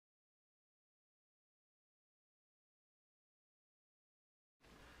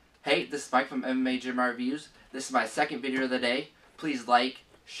Hey, this is Mike from MMA Gym Reviews. This is my second video of the day. Please like,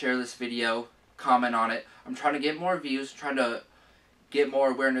 share this video, comment on it. I'm trying to get more views, trying to get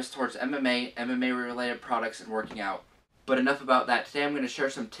more awareness towards MMA, MMA-related products, and working out. But enough about that. Today I'm going to share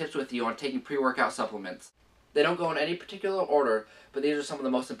some tips with you on taking pre-workout supplements. They don't go in any particular order, but these are some of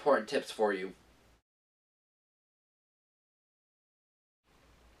the most important tips for you.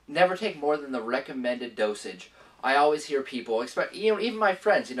 Never take more than the recommended dosage. I always hear people, even my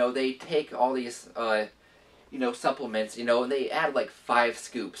friends, they take all these, supplements, and they add like 5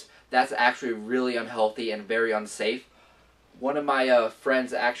 scoops. That's actually really unhealthy and very unsafe. One of my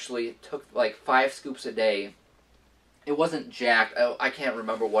friends actually took like 5 scoops a day. It wasn't jacked. I can't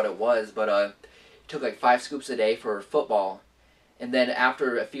remember what it was, but he took like 5 scoops a day for football. And then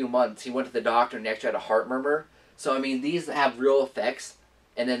after a few months, he went to the doctor and he actually had a heart murmur. So, I mean, these have real effects.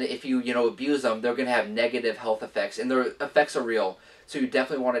 And then if you, abuse them, they're going to have negative health effects. And their effects are real. So you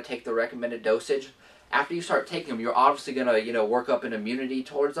definitely want to take the recommended dosage. After you start taking them, you're obviously going to, work up an immunity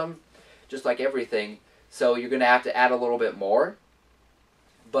towards them. Just like everything. So you're going to have to add a little bit more.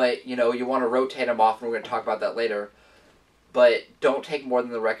 But, you want to rotate them off, and we're going to talk about that later. But don't take more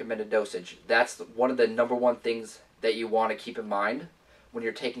than the recommended dosage. That's one of the #1 things that you want to keep in mind when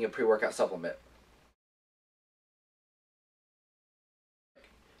you're taking a pre-workout supplement.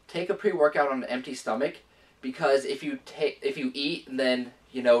 Take a pre-workout on an empty stomach, because if you eat and then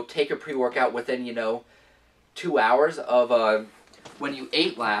take a pre-workout within 2 hours of when you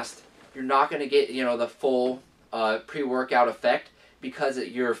ate last, you're not going to get the full pre-workout effect, because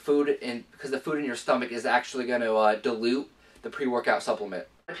the food in your stomach is actually going to dilute the pre-workout supplement.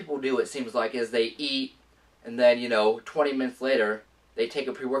 What people do, it seems like, is they eat and then 20 minutes later they take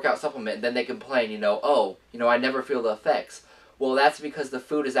a pre-workout supplement and then they complain, I never feel the effects. Well, that's because the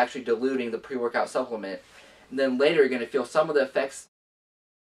food is actually diluting the pre-workout supplement. And then later you're going to feel some of the effects.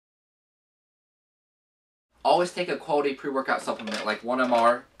 Always take a quality pre-workout supplement like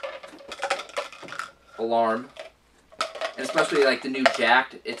 1MR, Alarm, and especially like the new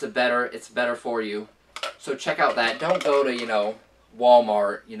Jacked. It's better for you. So check out that. Don't go to,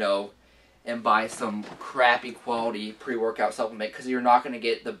 Walmart, and buy some crappy quality pre-workout supplement, because you're not going to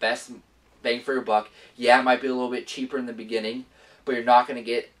get the best bang for your buck. Yeah, it might be a little bit cheaper in the beginning, but you're not going to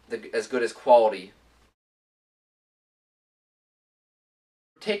get as good as quality.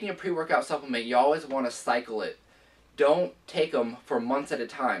 Taking a pre-workout supplement, you always want to cycle it. Don't take them for months at a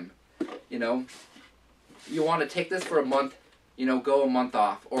time. You want to take this for a month, go a month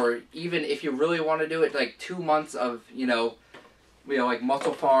off. Or even if you really want to do it, like 2 months of, like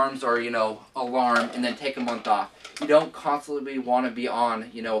Muscle Farms or, Alarm, and then take a month off. You don't constantly want to be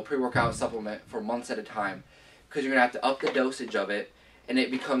on, a pre-workout supplement for months at a time, because you're going to have to up the dosage of it, and it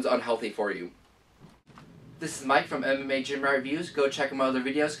becomes unhealthy for you. This is Mike from MMA Gym Reviews. Go check out my other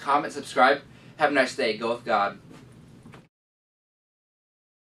videos, comment, subscribe. Have a nice day. Go with God.